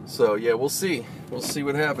 So yeah, we'll see. We'll see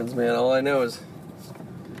what happens, man. All I know is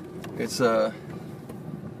it's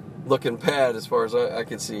looking bad as far as I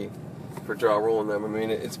can see for Ja Rule and them. I mean,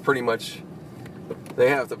 it's pretty much they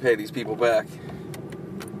have to pay these people back.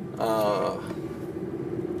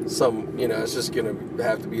 It's just gonna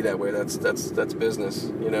have to be that way. That's business,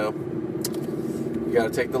 You gotta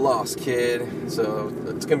take the loss, kid. So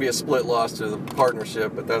it's gonna be a split loss to the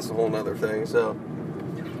partnership, but that's a whole nother thing. So,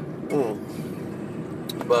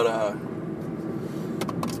 but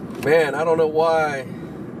man, I don't know why.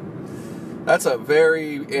 That's a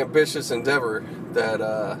very ambitious endeavor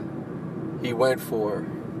that he went for.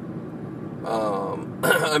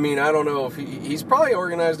 I mean, I don't know if he's probably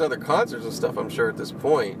organized other concerts and stuff, I'm sure, at this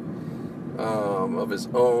point, of his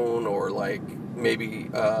own, or like maybe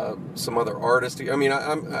some other artist. I mean,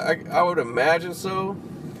 I would imagine so,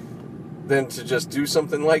 than to just do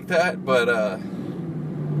something like that. But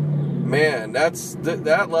man, that's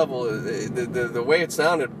that level. The way it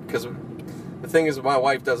sounded, because the thing is, my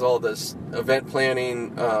wife does all this event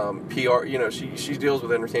planning, PR. She deals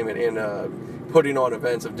with entertainment and putting on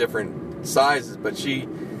events of different sizes, but she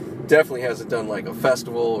definitely hasn't done like a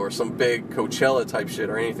festival or some big Coachella type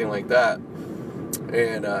shit or anything like that.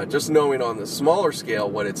 And just knowing on the smaller scale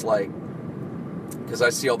what it's like, because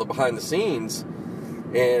I see all the behind the scenes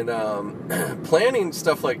and planning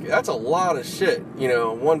stuff, like that's a lot of shit.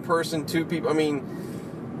 One person, two people. I mean,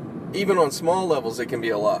 even on small levels, it can be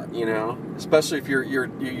a lot. Especially if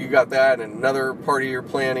you got that and another party you're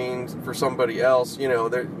planning for somebody else.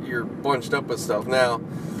 You're bunched up with stuff now.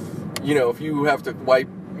 If you have to wipe,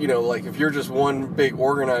 like if you're just one big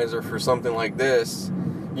organizer for something like this,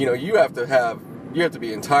 you have to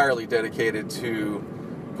be entirely dedicated to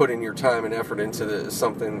putting your time and effort into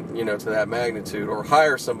something, to that magnitude, or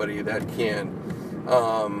hire somebody that can.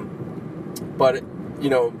 But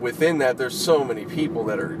within that, there's so many people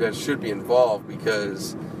that should be involved,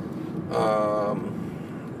 because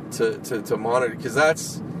to monitor, because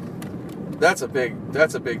that's a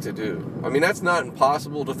big to do. I mean, that's not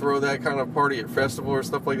impossible to throw that kind of party at festival or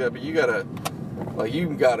stuff like that, but you gotta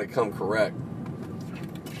come correct.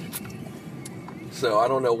 So I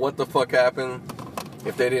don't know what the fuck happened,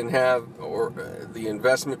 if they didn't have the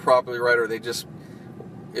investment properly right, or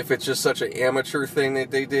if it's just such an amateur thing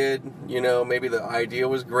that they did. Maybe the idea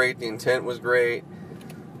was great, the intent was great,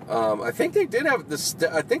 I think they did have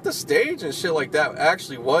I think the stage and shit like that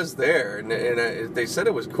actually was there, and they said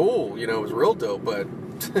it was cool. You know, it was real dope, but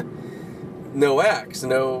no acts,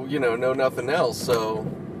 no nothing else. So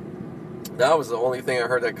that was the only thing I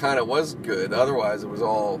heard that kind of was good. Otherwise, it was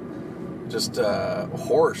all just a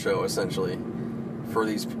horror show essentially for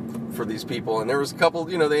these people. And there was a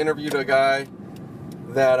couple. You know, they interviewed a guy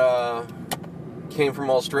that came from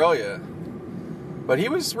Australia. But he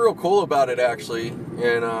was real cool about it, actually,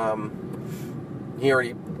 and he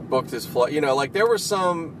already booked his flight. You know, like, there were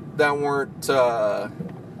some that weren't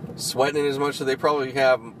sweating it as much, so they probably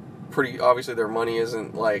have obviously their money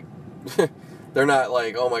isn't, like, they're not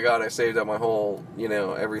like, oh my god, I saved up my whole,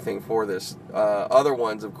 everything for this. Other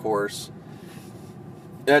ones, of course,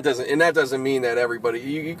 that doesn't mean that everybody,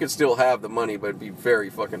 you could still have the money, but be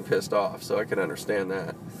very fucking pissed off, so I can understand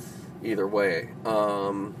that either way.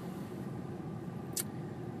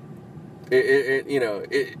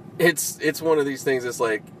 It's one of these things. It's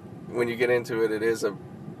like when you get into it, it is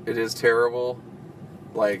terrible.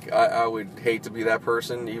 Like I would hate to be that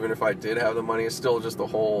person, even if I did have the money. It's still just the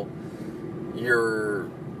whole. You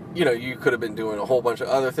could have been doing a whole bunch of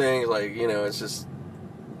other things. Like it's just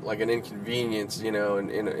like an inconvenience. And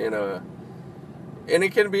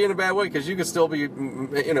it can be in a bad way because you could still be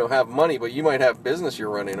have money, but you might have business you're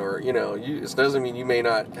running, or it doesn't mean you may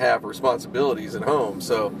not have responsibilities at home.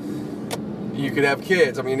 So. You could have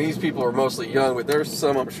kids. I mean, these people are mostly young, but there's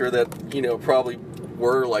some, I'm sure, that, probably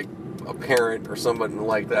were, like, a parent or something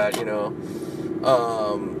like that, I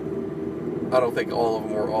don't think all of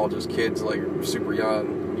them were all just kids, like, super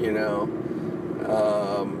young,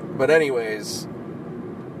 But anyways,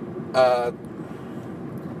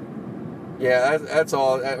 yeah, that's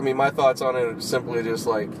all. I mean, my thoughts on it are simply just,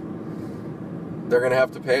 like, they're going to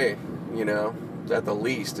have to pay, at the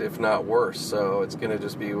least, if not worse. So it's going to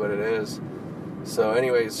just be what it is. So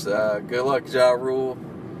anyways, good luck, Ja Rule.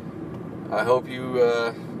 I hope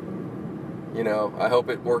I hope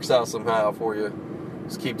it works out somehow for you.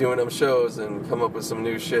 Just keep doing them shows and come up with some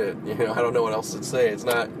new shit. I don't know what else to say. It's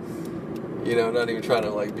not, not even trying to,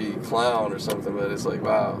 like, be a clown or something, but it's like,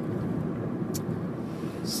 wow.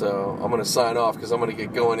 So I'm going to sign off because I'm going to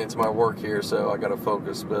get going into my work here, so I got to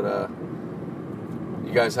focus. But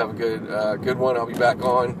you guys have a good one. I'll be back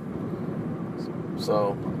on.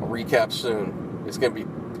 So I'll recap soon. It's going to be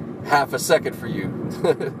half a second for you.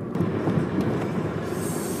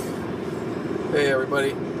 Hey,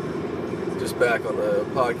 everybody. Just back on the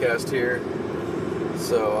podcast here.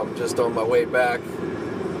 So I'm just on my way back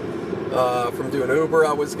from doing Uber.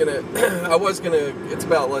 It's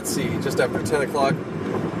about, let's see, just after 10 o'clock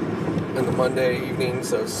in the Monday evening.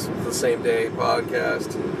 So it's the same day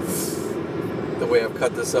podcast. The way I've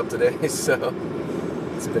cut this up today. So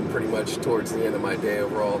it's been pretty much towards the end of my day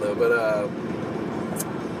overall, though. But,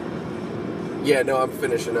 yeah, no, I'm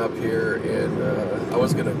finishing up here, and I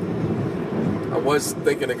was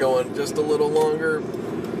thinking of going just a little longer,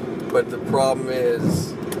 but the problem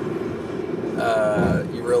is,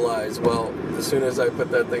 you realize, well, as soon as I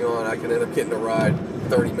put that thing on, I can end up getting a ride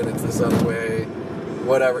 30 minutes this other way,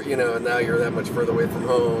 whatever, and now you're that much further away from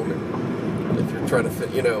home, and if you're trying to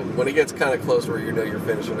when it gets kind of close where you're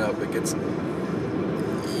finishing up, it gets,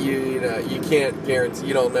 you can't guarantee,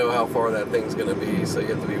 you don't know how far that thing's going to be, so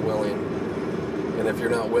you have to be willing. And if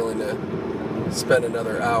you're not willing to spend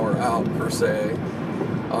another hour out, per se,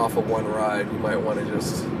 off of one ride, you might want to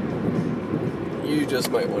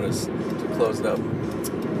close it up.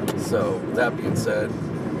 So, that being said,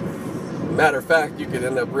 matter of fact, you could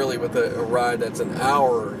end up really with a ride that's an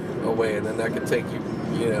hour away, and then that could take you,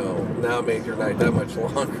 now make your night that much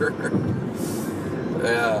longer.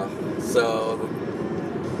 Yeah, so,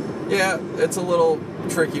 yeah, it's a little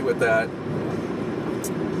tricky with that.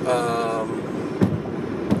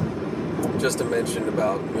 Just to mention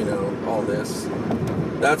about, all this.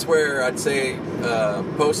 That's where I'd say,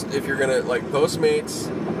 if you're gonna, like, Postmates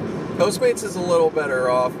is a little better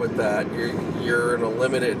off with that. You're in a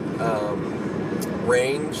limited,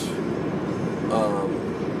 range,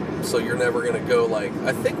 so you're never gonna go, like,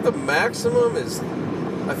 I think the maximum is,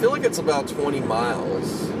 I feel like it's about 20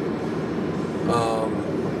 miles.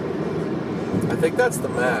 I think that's the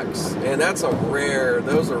max, and those are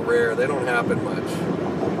rare, they don't happen much.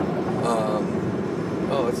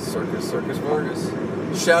 Oh, it's Circus Vargas.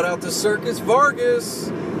 Shout out to Circus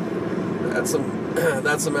Vargas. That's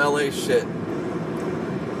some LA shit.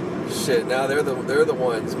 Now they're the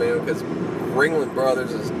ones, man, because Ringling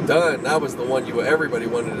Brothers is done. That was the one everybody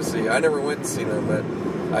wanted to see. I never went to see them, but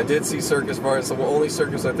I did see Circus Vargas. The only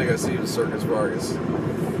circus I think I see was Circus Vargas,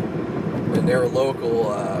 and they're a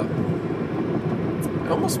local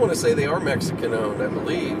almost want to say they are Mexican owned, I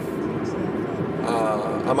believe.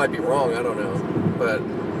 I might be wrong, I don't know. But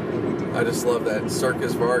I just love that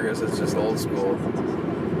Circus Vargas. It's just old school.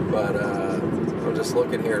 But I'm just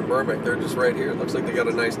looking here in Burbank. They're just right here. It looks like they got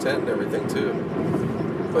a nice tent and everything too.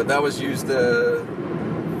 But that was used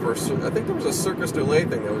for, I think there was a Circus du Soleil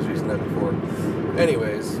thing that was using that before.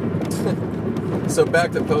 Anyways, so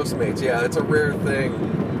back to Postmates. Yeah, it's a rare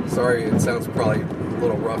thing. Sorry, it sounds probably a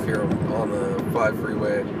little rough here on the 5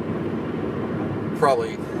 freeway.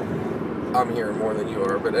 Probably I'm hearing more than you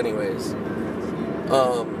are, but anyways.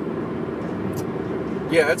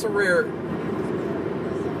 Yeah, it's a rare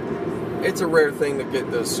thing to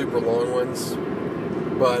get those super long ones,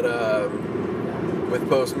 but with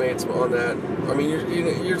Postmates on that, I mean,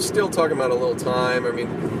 you're still talking about a little time. I mean,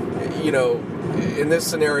 you know, in this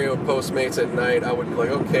scenario, Postmates at night, I would be like,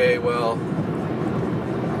 okay, well,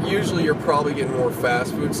 usually you're probably getting more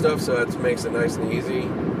fast food stuff, so that makes it nice and easy.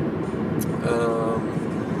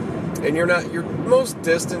 And your most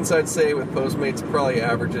distance, I'd say, with Postmates probably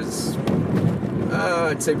averages,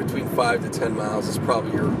 I'd say between 5 to 10 miles is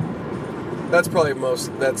probably that's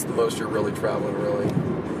the most you're really traveling, really,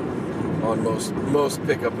 on most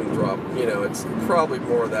pickup and drop. You know, it's probably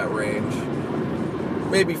more of that range.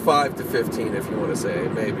 Maybe 5 to 15 if you want to say,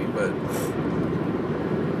 maybe, but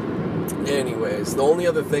anyways, the only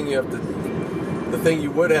other thing the thing you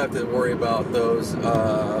would have to worry about, those,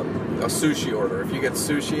 a sushi order. If you get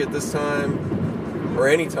sushi at this time, or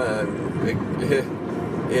any time,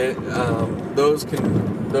 those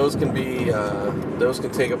can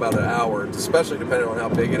take about an hour, especially depending on how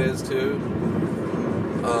big it is too,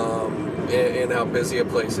 and how busy a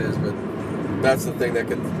place is. But that's the thing that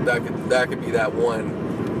could be that one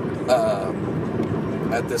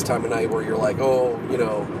at this time of night where you're like, oh, you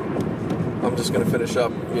know, I'm just gonna finish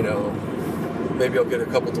up, you know, maybe I'll get a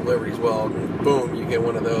couple deliveries. Well, boom, you get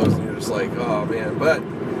one of those, and you're just like, oh man. But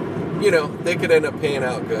you know, they could end up paying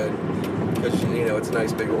out good because, you know, it's a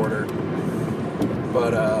nice big order.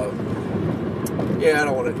 But yeah, I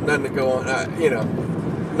don't want nothing to go on. You know,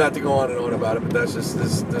 not to go on and on about it, but that's just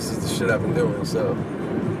this is the shit I've been doing. So,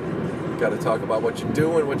 got to talk about what you're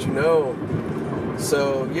doing, what you know.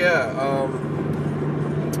 So yeah,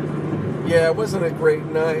 yeah, it wasn't a great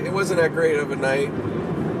night. It wasn't that great of a night.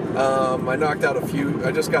 I knocked out a few.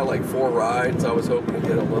 I just got like 4 rides. I was hoping to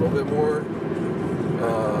get a little bit more.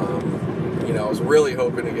 You know, I was really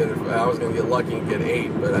hoping to I was going to get lucky and get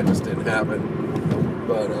 8, but that just didn't happen.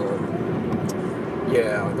 But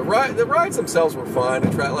yeah, the rides themselves were fine.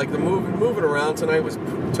 Like the moving around tonight was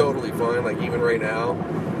totally fine. Like even right now,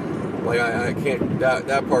 like I can't.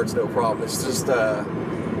 That part's no problem. It's just I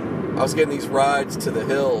was getting these rides to the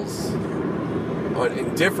hills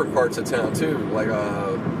in different parts of town too, like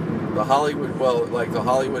the Hollywood. Well, like the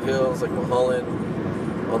Hollywood Hills, like Mulholland,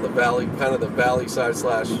 on the valley, kind of the valley side /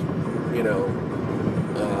 you know,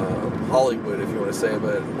 Hollywood, if you want to say,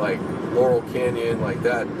 but like Laurel Canyon, like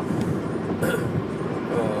that.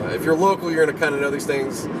 If you're local, you're going to kind of know these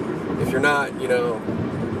things. If you're not, you know,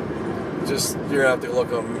 just you're going to have to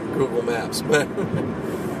look on Google Maps.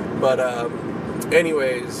 But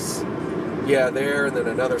anyways, yeah, there, and then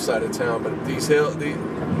another side of town. But these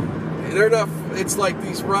they're not. It's like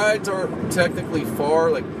these rides aren't technically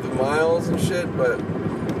far, like the miles and shit, but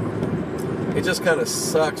it just kind of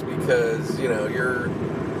sucks because, you know, you're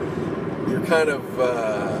kind of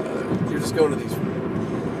you're just going to these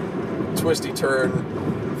twisty turn,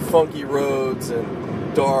 funky roads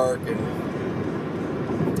and dark, and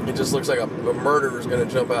it just looks like a murderer's gonna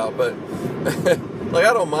jump out. But like,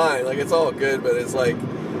 I don't mind, like it's all good, but it's like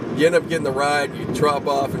you end up getting the ride, you drop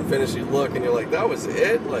off and finish, you look and you're like, that was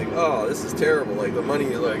it? Like, oh, this is terrible. Like the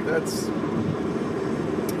money, like it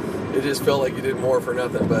just felt like you did more for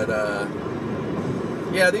nothing. But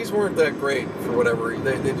yeah, these weren't that great for whatever.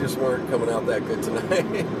 They just weren't coming out that good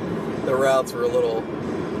tonight. The routes were a little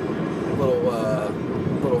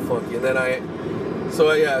funky. And then I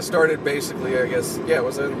started basically, I guess, yeah,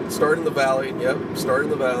 started in the valley. Yep, started in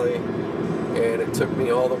the valley, and it took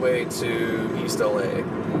me all the way to East LA.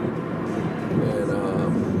 And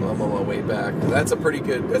I'm on my way back. That's a pretty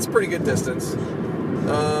good distance.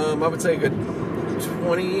 I would say a good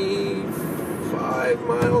 25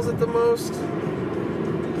 miles at the most.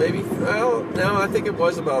 Maybe, well, no, I think it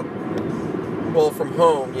was about, well, from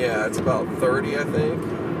home, yeah, it's about 30, I think.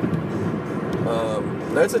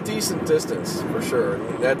 That's a decent distance, for sure.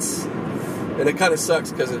 And it kind of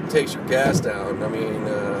sucks because it takes your gas down. I mean,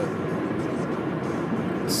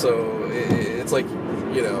 so it's like,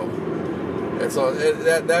 you know, that's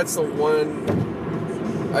the one,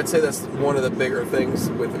 I'd say that's one of the bigger things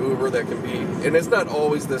with Uber that can be, and it's not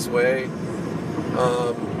always this way,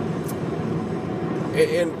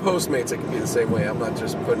 In Postmates, it can be the same way. I'm not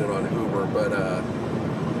just putting it on Uber, but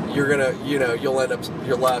you're gonna, you'll end up,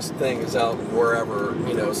 your last thing is out wherever,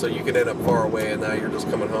 so you could end up far away, and now you're just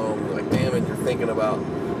coming home. You're like, damn it, you're thinking about,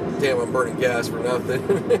 damn, I'm burning gas for nothing.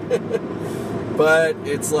 But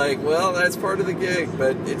it's like, well, that's part of the gig,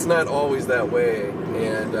 but it's not always that way.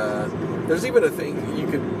 And there's even a thing you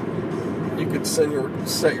could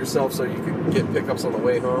set yourself so you could get pickups on the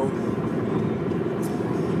way home.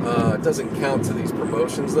 It doesn't count to these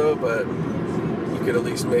promotions though, but you could at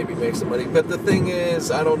least maybe make some money. But the thing is,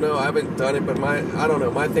 I don't know, I haven't done it, but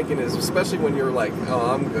my thinking is, especially when you're like, oh,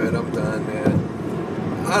 I'm good, I'm done,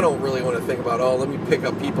 man. I don't really want to think about, oh, let me pick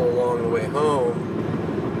up people along the way home.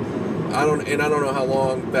 I don't know how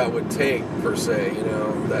long that would take per se,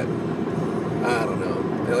 that, I don't know.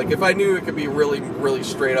 Like if I knew it could be really, really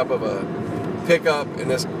straight up of a pickup and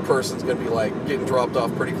this person's going to be like getting dropped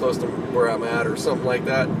off pretty close to where I'm at or something like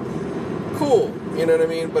that, cool, you know what I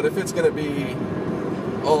mean? But if it's going to be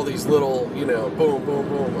all these little, boom, boom,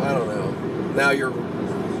 boom, I don't know. Now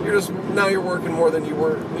you're working more than you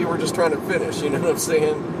were just trying to finish, you know what I'm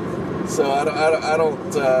saying? So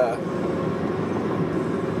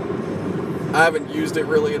I haven't used it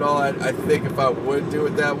really at all. I think if I would do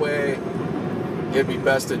it that way, it'd be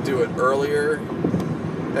best to do it earlier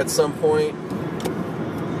at some point.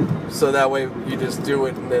 So that way you just do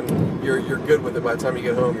it and then you're good with it. By the time you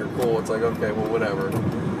get home, you're cool. It's like, okay, well, whatever.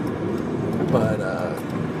 But,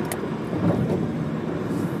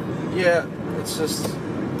 yeah, it's just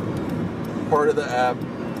part of the app,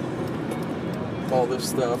 all this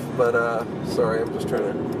stuff. But, sorry, I'm just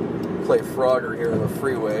trying to play Frogger here on the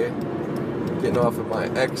freeway, getting off at my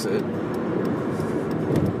exit.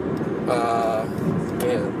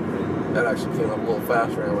 Man, that actually came up a little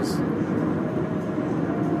faster than I was.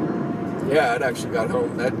 Yeah, it actually got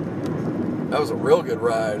home. That was a real good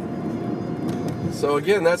ride. So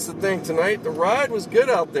again, that's the thing. Tonight, the ride was good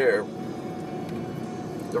out there.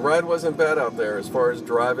 The ride wasn't bad out there as far as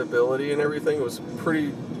drivability and everything. It was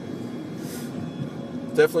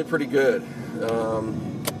definitely pretty good.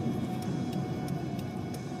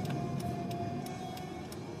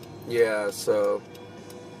 Yeah, so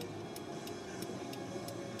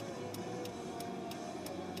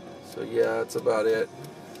yeah, that's about it.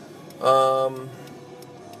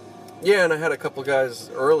 Yeah, and I had a couple guys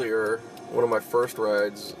earlier, one of my first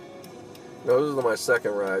rides. No, those are my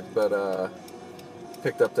second ride, but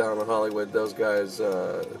picked up down in Hollywood. Those guys,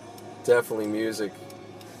 definitely music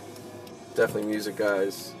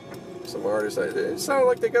guys. Some artists. It sounded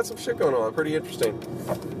like they got some shit going on. Pretty interesting.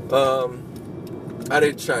 I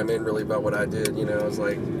didn't chime in really about what I did. I was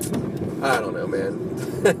like, I don't know, man.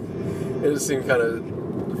 It just seemed kind of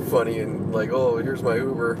funny and like, oh, here's my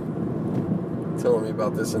Uber telling me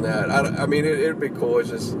about this and that. I mean, it'd be cool. It's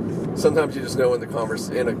just sometimes you just know in the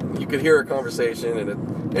you could hear a conversation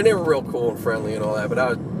and they were real cool and friendly and all that.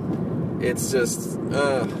 But it's just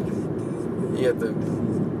you have to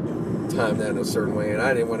time that in a certain way, and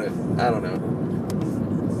I didn't want to. I don't know.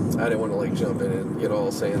 I didn't want to like jump in and get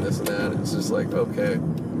all saying this and that. It's just like, okay,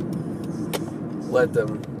 let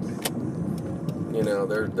them.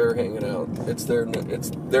 They're hanging out.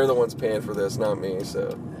 They're the ones paying for this, not me.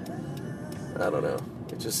 So I don't know.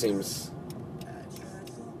 It just seems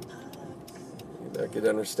I could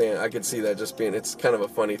understand. I could see that just being. It's kind of a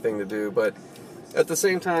funny thing to do, but at the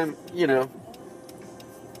same time, you never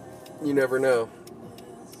know.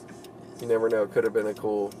 You never know. It could have been a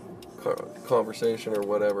cool conversation or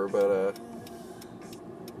whatever, but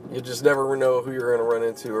you just never know who you're going to run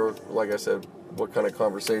into, or like I said, what kind of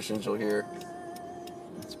conversations you'll hear.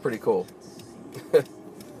 It's pretty cool.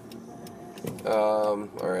 Alright, I'm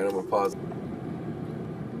going to pause.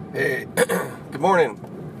 Hey, good morning.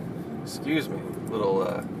 Excuse me, a little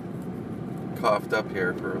coughed up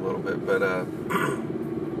here for a little bit, but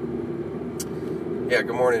yeah,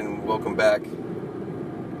 good morning, welcome back.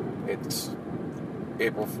 It's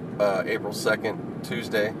April 2nd,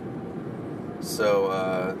 Tuesday.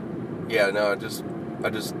 So yeah, no, I just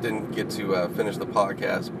didn't get to finish the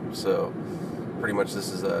podcast, so pretty much this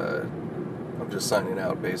is I'm just signing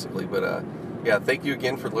out basically. But yeah, thank you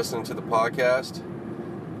again for listening to the podcast.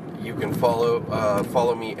 You can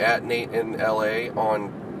follow me at Nate in LA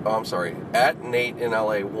at Nate in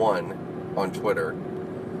LA 1 on Twitter.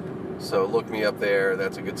 So look me up there.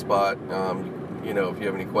 That's a good spot. If you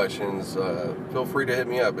have any questions, feel free to hit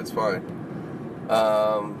me up. It's fine.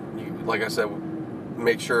 Like I said,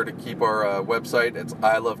 make sure to keep our website. It's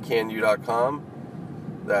ilovekanu.com.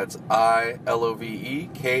 That's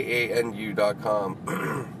ilovekanu.com.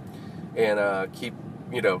 And keep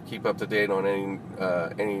up to date on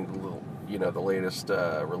any little the latest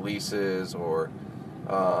releases or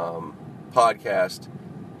podcast,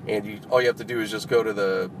 and all you have to do is just go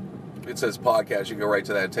to it says podcast, you go right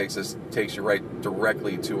to that. It takes you right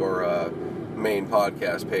directly to our main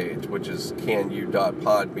podcast page, which is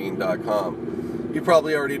canu.podbean.com. You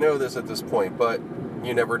probably already know this at this point, but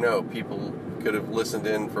you never know. People could have listened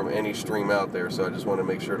in from any stream out there, so I just want to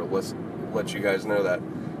make sure to let you guys know that.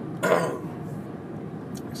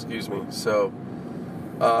 Excuse me. So,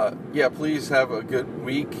 please have a good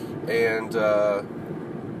week and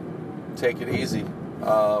take it easy.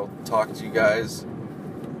 I'll talk to you guys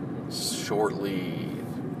shortly.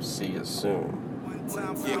 See you soon.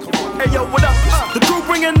 Hey yo, what up? The crew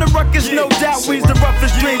bringing the ruckus, no doubt. We's the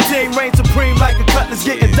roughest dream team, reign supreme like a cutlass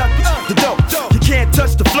getting ducked. The dope, you can't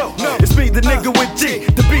touch the flow. It's me, the nigga with G,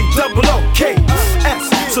 the B-double-O-K-S.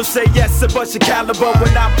 So say yes and bust your caliber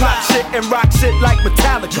when I pop shit and rock shit like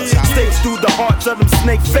Metallica. Stays through the hearts of them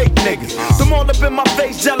snake fake niggas. Them all up in my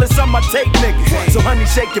face, jealous of my tape niggas. So honey,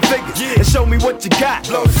 shake your fingers and show me what you got.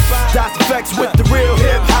 Das Effects with the real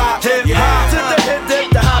hip hop, hip hop. To the hip,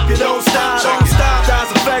 the hop, you don't stop. Das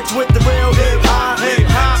Effects with the